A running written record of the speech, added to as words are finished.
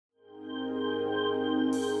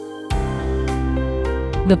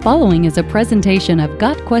The following is a presentation of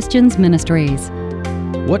Got Questions Ministries.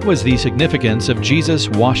 What was the significance of Jesus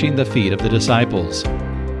washing the feet of the disciples?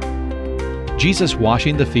 Jesus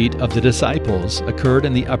washing the feet of the disciples occurred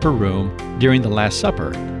in the upper room during the Last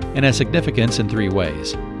Supper and has significance in three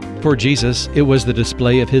ways. For Jesus, it was the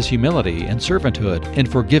display of his humility and servanthood in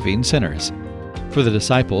forgiving sinners. For the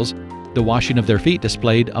disciples, the washing of their feet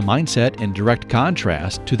displayed a mindset in direct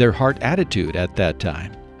contrast to their heart attitude at that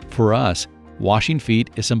time. For us, washing feet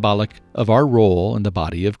is symbolic of our role in the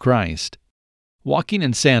body of Christ. Walking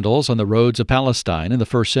in sandals on the roads of Palestine in the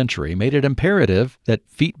first century made it imperative that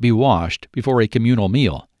feet be washed before a communal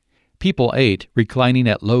meal. People ate reclining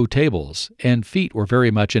at low tables, and feet were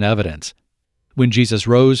very much in evidence. When Jesus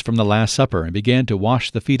rose from the Last Supper and began to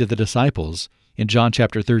wash the feet of the disciples, in John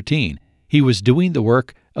chapter 13, he was doing the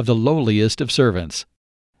work of the lowliest of servants.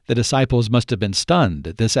 The disciples must have been stunned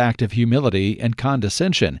at this act of humility and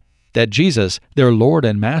condescension, that Jesus, their Lord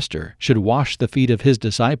and Master, should wash the feet of his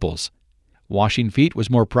disciples. Washing feet was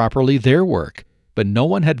more properly their work, but no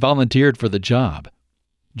one had volunteered for the job.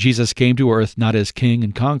 Jesus came to earth not as king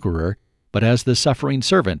and conqueror, but as the suffering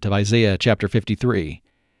servant of Isaiah chapter 53.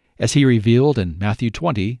 As he revealed in Matthew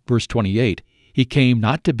 20, verse 28, he came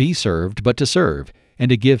not to be served, but to serve, and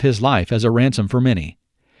to give his life as a ransom for many.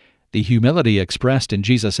 The humility expressed in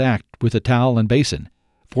Jesus' act with the towel and basin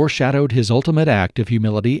foreshadowed his ultimate act of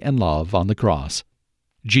humility and love on the cross.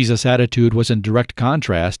 Jesus' attitude was in direct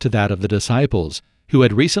contrast to that of the disciples, who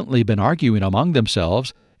had recently been arguing among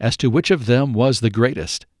themselves as to which of them was the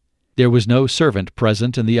greatest. There was no servant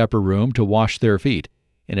present in the upper room to wash their feet,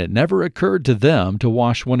 and it never occurred to them to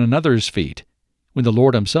wash one another's feet. When the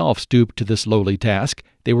Lord himself stooped to this lowly task,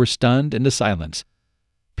 they were stunned into silence.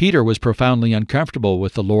 Peter was profoundly uncomfortable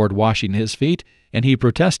with the Lord washing his feet, and he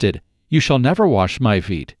protested, "You shall never wash my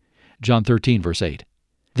feet." John 13, verse 8.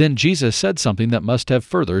 Then Jesus said something that must have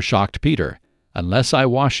further shocked Peter. "Unless I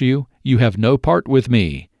wash you, you have no part with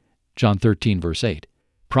me." John 13, verse 8.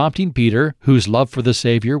 Prompting Peter, whose love for the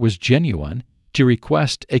Savior was genuine, to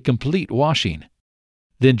request a complete washing.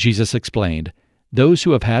 Then Jesus explained, "Those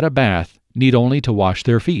who have had a bath need only to wash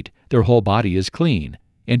their feet. Their whole body is clean.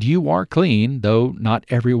 And you are clean, though not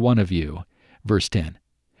every one of you." Verse 10.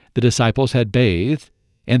 The disciples had bathed,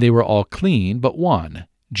 and they were all clean but one,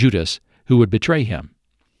 Judas, who would betray him.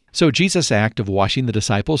 So Jesus' act of washing the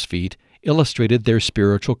disciples' feet illustrated their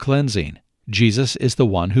spiritual cleansing. Jesus is the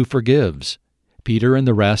one who forgives. Peter and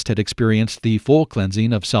the rest had experienced the full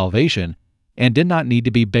cleansing of salvation and did not need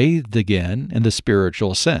to be bathed again in the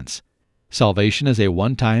spiritual sense. Salvation is a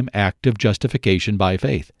one-time act of justification by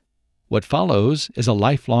faith. What follows is a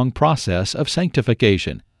lifelong process of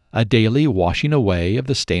sanctification, a daily washing away of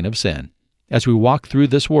the stain of sin. As we walk through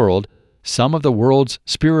this world, some of the world's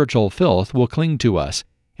spiritual filth will cling to us,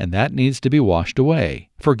 and that needs to be washed away,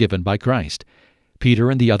 forgiven by Christ.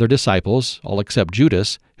 Peter and the other disciples, all except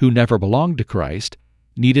Judas, who never belonged to Christ,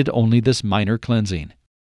 needed only this minor cleansing.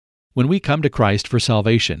 When we come to Christ for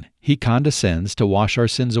salvation, he condescends to wash our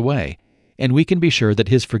sins away, and we can be sure that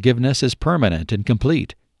his forgiveness is permanent and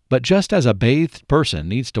complete. But just as a bathed person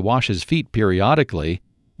needs to wash his feet periodically,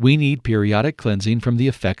 we need periodic cleansing from the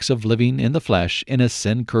effects of living in the flesh in a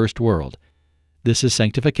sin-cursed world. This is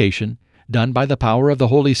sanctification, done by the power of the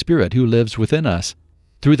Holy Spirit who lives within us,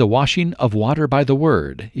 through the washing of water by the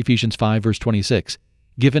Word, Ephesians 5, verse 26,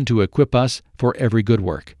 given to equip us for every good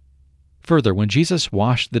work. Further, when Jesus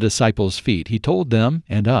washed the disciples' feet, he told them,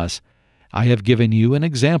 and us, "I have given you an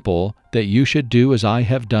example that you should do as I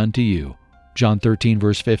have done to you." John 13,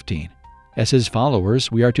 verse 15. As his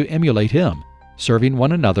followers, we are to emulate him, serving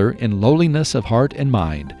one another in lowliness of heart and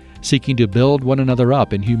mind, seeking to build one another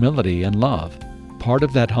up in humility and love. Part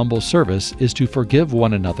of that humble service is to forgive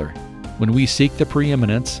one another. When we seek the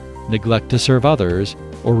preeminence, neglect to serve others,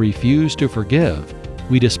 or refuse to forgive,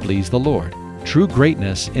 we displease the Lord. True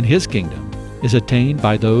greatness in his kingdom is attained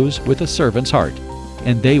by those with a servant's heart,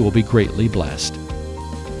 and they will be greatly blessed.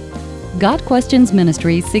 Got Questions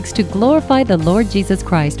Ministries seeks to glorify the Lord Jesus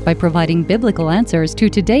Christ by providing biblical answers to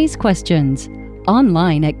today's questions.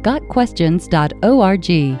 Online at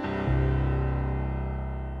gotquestions.org.